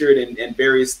featured in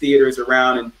various theaters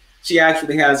around, and she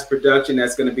actually has a production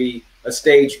that's going to be a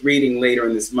staged reading later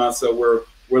in this month. So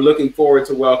we're looking forward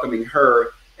to welcoming her.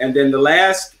 And then the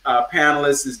last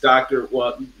panelist is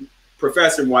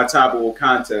Professor Mwatabu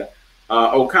Okanta.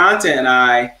 Okanta and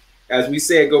I, as we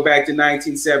said, go back to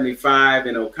 1975,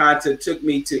 and Okanta took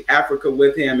me to Africa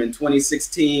with him in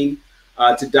 2016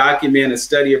 to document a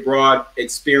study abroad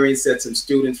experience that some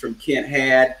students from Kent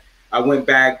had. I went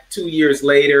back 2 years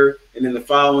later, and then the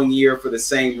following year for the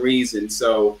same reason.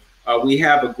 So we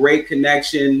have a great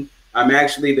connection. I'm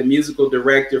actually the musical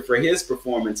director for his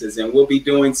performances, and we'll be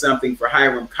doing something for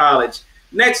Hiram College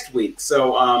next week.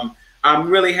 So I'm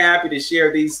really happy to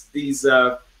share these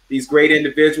great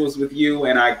individuals with you,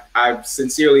 and I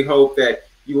sincerely hope that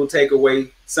you will take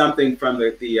away something from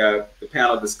the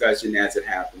panel discussion as it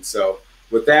happens. So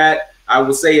with that, I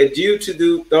will say adieu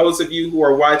to those of you who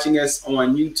are watching us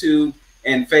on YouTube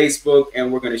and Facebook,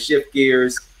 and we're going to shift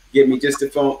gears. Give me just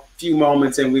a few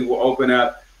moments, and we will open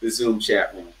up the Zoom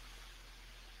chat room.